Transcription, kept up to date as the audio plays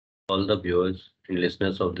all the viewers and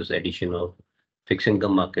listeners of this edition of Fixed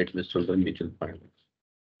Income Markets with Sundar Mutual Fund.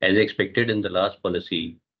 As expected in the last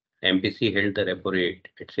policy, MPC held the repo rate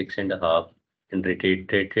at 6.5 and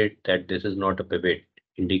reiterated that this is not a pivot,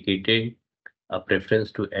 indicating a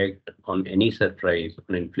preference to act on any surprise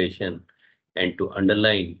on inflation and to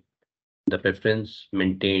underline the preference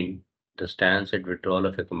maintained the stance at withdrawal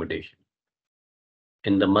of accommodation.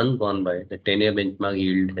 In the month gone by, the 10-year benchmark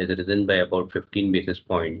yield has risen by about 15 basis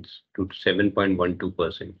points to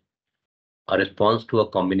 7.12%, a response to a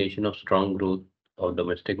combination of strong growth of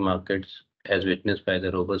domestic markets as witnessed by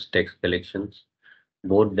the robust tax collections,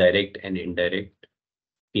 both direct and indirect,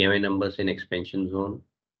 PMI numbers in expansion zone,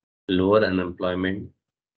 lower unemployment,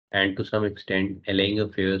 and to some extent allaying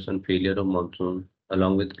of fears on failure of monsoon,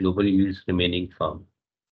 along with global yields remaining firm.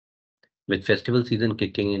 With festival season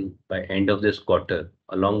kicking in by end of this quarter,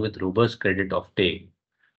 along with robust credit offtake,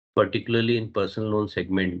 particularly in personal loan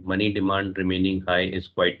segment, money demand remaining high is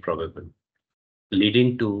quite probable,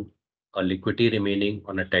 leading to a liquidity remaining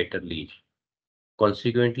on a tighter leash.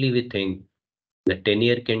 Consequently, we think the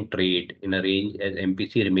 10-year can trade in a range as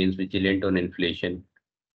MPC remains vigilant on inflation,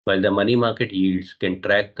 while the money market yields can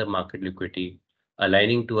track the market liquidity,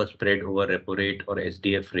 aligning to a spread over repo rate or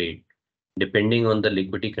SDF rate, depending on the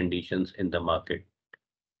liquidity conditions in the market.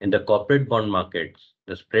 In the corporate bond markets,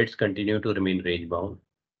 the spreads continue to remain range bound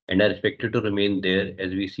and are expected to remain there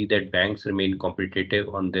as we see that banks remain competitive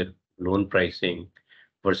on their loan pricing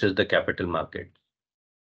versus the capital markets.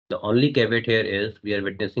 The only caveat here is we are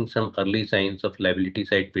witnessing some early signs of liability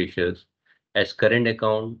side pressures as current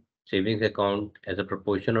account, savings account as a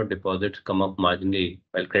proportion of deposits come up marginally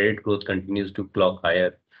while credit growth continues to clock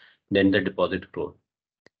higher than the deposit growth.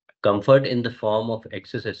 Comfort in the form of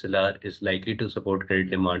excess SLR is likely to support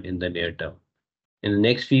credit demand in the near term. In the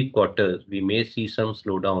next few quarters, we may see some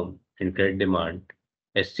slowdown in credit demand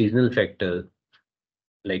as seasonal factors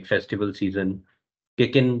like festival season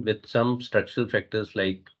kick in with some structural factors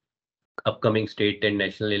like upcoming state and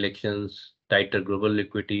national elections, tighter global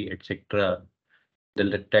liquidity, etc.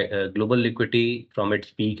 The global liquidity from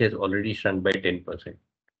its peak has already shrunk by 10%.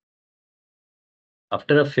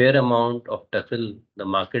 After a fair amount of tussle, the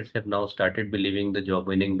markets have now started believing the job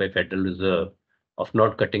winning by Federal Reserve of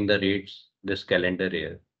not cutting the rates this calendar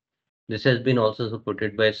year. This has been also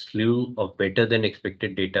supported by a slew of better than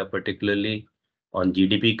expected data, particularly on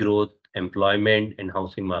GDP growth, employment, and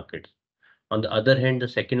housing markets. On the other hand, the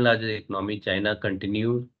second largest economy, China,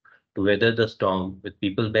 continued to weather the storm, with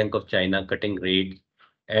People's Bank of China cutting rates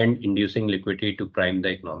and inducing liquidity to prime the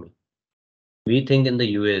economy. We think in the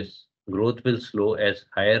US, growth will slow as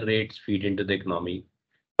higher rates feed into the economy,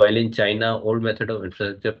 while in China, old method of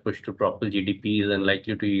infrastructure push to propel GDP is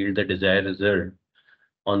unlikely to yield the desired result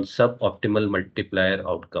on suboptimal multiplier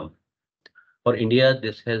outcome. For India,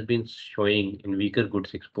 this has been showing in weaker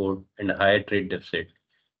goods export and a higher trade deficit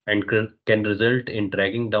and can result in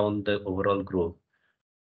dragging down the overall growth.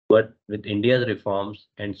 But with India's reforms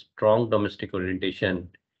and strong domestic orientation,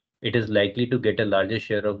 it is likely to get a larger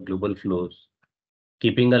share of global flows,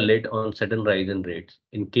 keeping a lid on sudden rise in rates.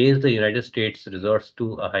 In case the United States resorts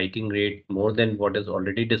to a hiking rate more than what is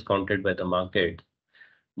already discounted by the market,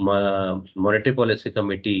 Monetary Policy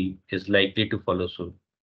Committee is likely to follow suit.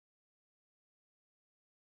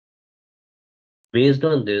 Based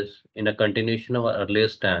on this, in a continuation of our earlier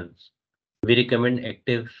stance, we recommend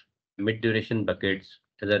active mid-duration buckets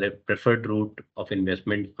as a preferred route of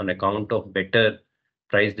investment on account of better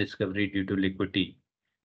price discovery due to liquidity,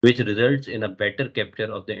 which results in a better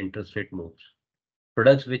capture of the interest rate moves.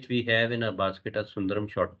 Products which we have in our basket are Sundaram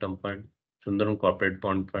Short-Term Fund, Sundaram Corporate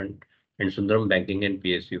Bond Fund, and Sundaram Banking and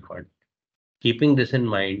PSU Fund. Keeping this in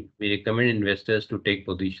mind, we recommend investors to take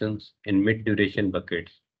positions in mid-duration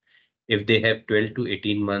buckets if they have 12 to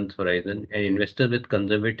 18 months horizon, and investors with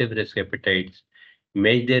conservative risk appetites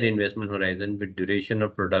match their investment horizon with duration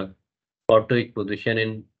of product or take position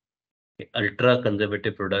in ultra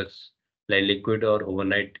conservative products like liquid or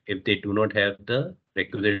overnight if they do not have the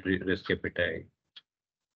requisite risk appetite.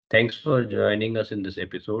 Thanks for joining us in this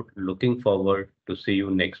episode. Looking forward to see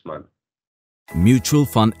you next month. Mutual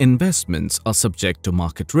fund investments are subject to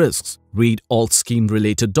market risks. Read all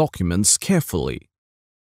scheme-related documents carefully.